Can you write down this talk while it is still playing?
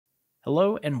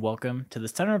Hello and welcome to the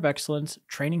Center of Excellence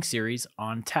training series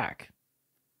on iTAK.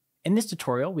 In this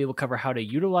tutorial, we will cover how to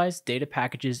utilize data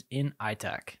packages in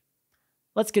iTAK.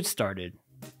 Let's get started.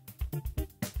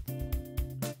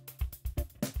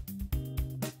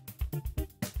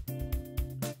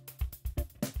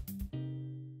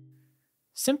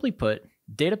 Simply put,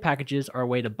 data packages are a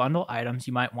way to bundle items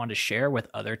you might want to share with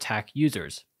other iTAK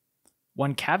users.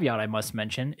 One caveat I must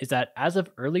mention is that as of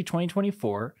early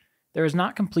 2024, there is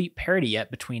not complete parity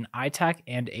yet between iTAK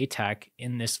and iTAK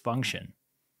in this function.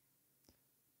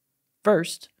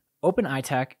 First, open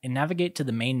iTAK and navigate to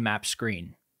the main map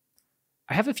screen.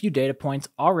 I have a few data points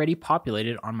already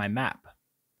populated on my map.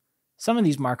 Some of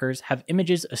these markers have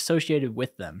images associated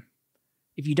with them.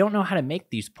 If you don't know how to make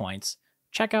these points,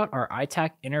 check out our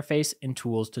iTAK Interface and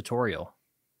Tools tutorial.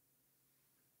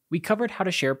 We covered how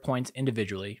to share points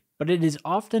individually, but it is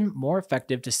often more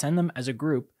effective to send them as a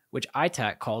group, which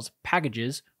iTAK calls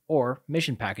packages or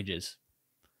mission packages.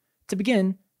 To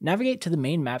begin, navigate to the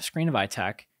main map screen of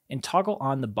iTAK and toggle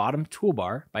on the bottom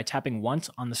toolbar by tapping once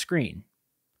on the screen.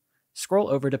 Scroll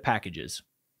over to Packages.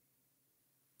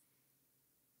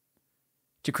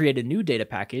 To create a new data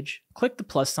package, click the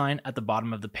plus sign at the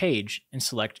bottom of the page and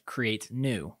select Create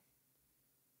New.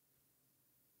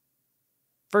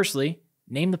 Firstly,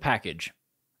 name the package.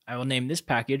 I will name this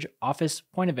package Office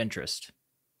Point of Interest.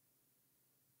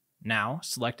 Now,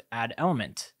 select Add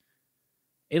Element.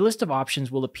 A list of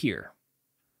options will appear.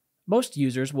 Most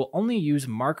users will only use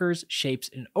markers, shapes,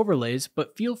 and overlays,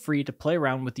 but feel free to play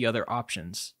around with the other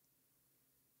options.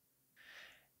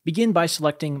 Begin by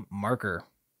selecting Marker.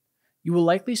 You will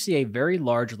likely see a very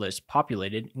large list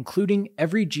populated, including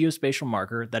every geospatial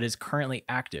marker that is currently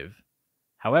active.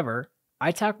 However,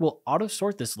 iTAK will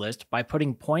auto-sort this list by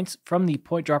putting points from the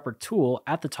Point Dropper tool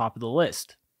at the top of the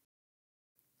list.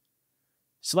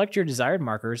 Select your desired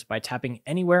markers by tapping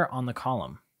anywhere on the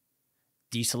column.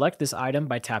 Deselect this item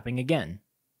by tapping again.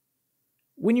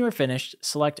 When you are finished,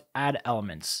 select Add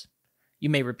Elements.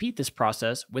 You may repeat this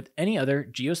process with any other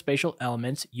geospatial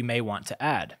elements you may want to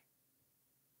add.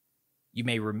 You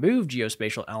may remove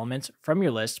geospatial elements from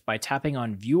your list by tapping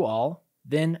on View All,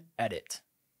 then Edit.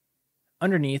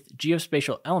 Underneath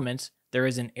geospatial elements, there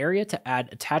is an area to add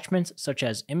attachments such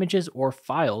as images or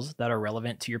files that are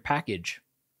relevant to your package.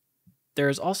 There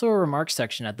is also a remarks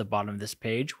section at the bottom of this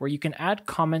page where you can add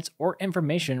comments or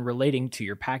information relating to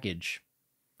your package.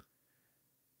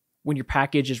 When your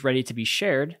package is ready to be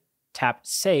shared, tap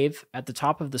Save at the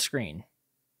top of the screen.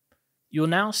 You will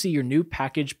now see your new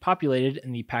package populated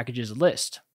in the Packages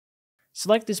list.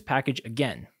 Select this package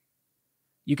again.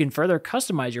 You can further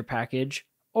customize your package,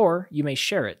 or you may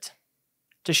share it.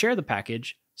 To share the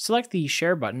package, select the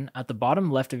Share button at the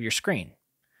bottom left of your screen.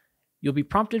 You'll be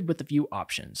prompted with a few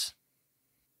options.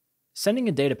 Sending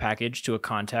a data package to a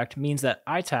contact means that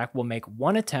iTAK will make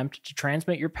one attempt to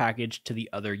transmit your package to the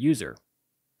other user.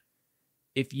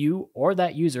 If you or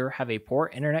that user have a poor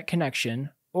internet connection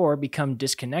or become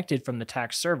disconnected from the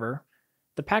iTAK server,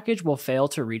 the package will fail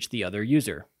to reach the other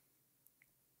user.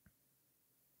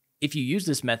 If you use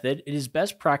this method, it is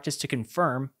best practice to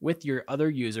confirm with your other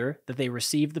user that they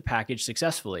received the package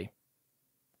successfully.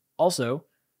 Also,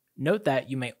 note that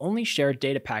you may only share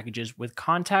data packages with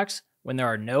contacts when there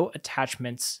are no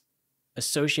attachments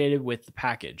associated with the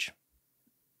package.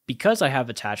 Because I have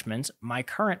attachments, my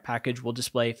current package will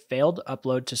display Failed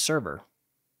Upload to Server.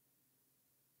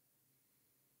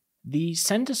 The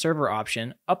Send to Server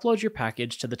option uploads your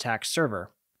package to the iTAK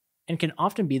server and can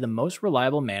often be the most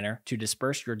reliable manner to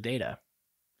disperse your data.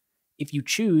 If you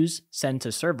choose Send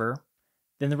to Server,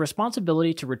 then the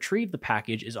responsibility to retrieve the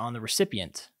package is on the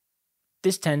recipient.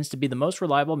 This tends to be the most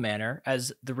reliable manner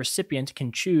as the recipient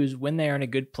can choose when they are in a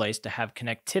good place to have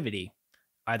connectivity,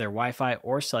 either Wi-Fi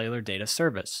or cellular data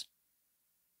service.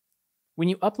 When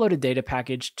you upload a data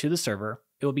package to the server,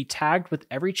 it will be tagged with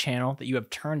every channel that you have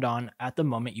turned on at the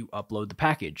moment you upload the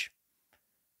package,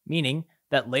 meaning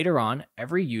that later on,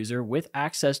 every user with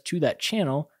access to that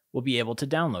channel will be able to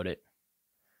download it.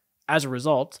 As a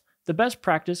result, the best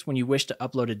practice when you wish to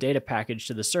upload a data package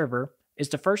to the server is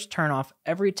to first turn off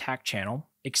every iTAK channel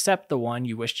except the one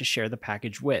you wish to share the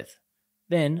package with,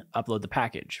 then upload the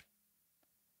package.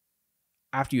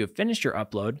 After you have finished your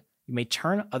upload, you may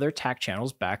turn other iTAK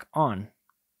channels back on.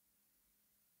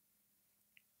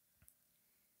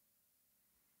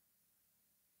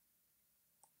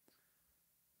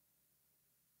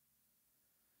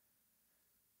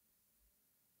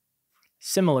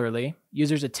 Similarly,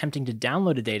 users attempting to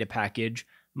download a data package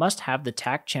must have the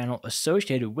iTAK channel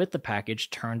associated with the package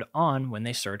turned on when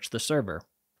they search the server.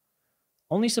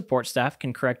 Only support staff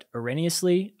can correct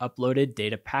erroneously uploaded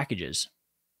data packages.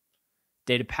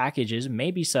 Data packages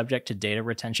may be subject to data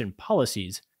retention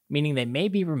policies, meaning they may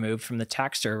be removed from the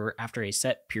TAK server after a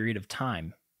set period of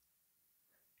time.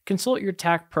 Consult your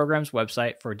TAK program's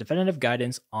website for definitive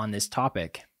guidance on this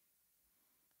topic.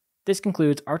 This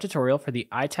concludes our tutorial for the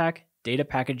iTAK Data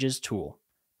Packages tool,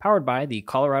 powered by the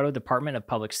Colorado Department of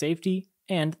Public Safety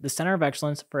and the Center of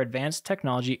Excellence for Advanced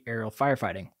Technology Aerial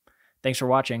Firefighting. Thanks for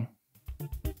watching.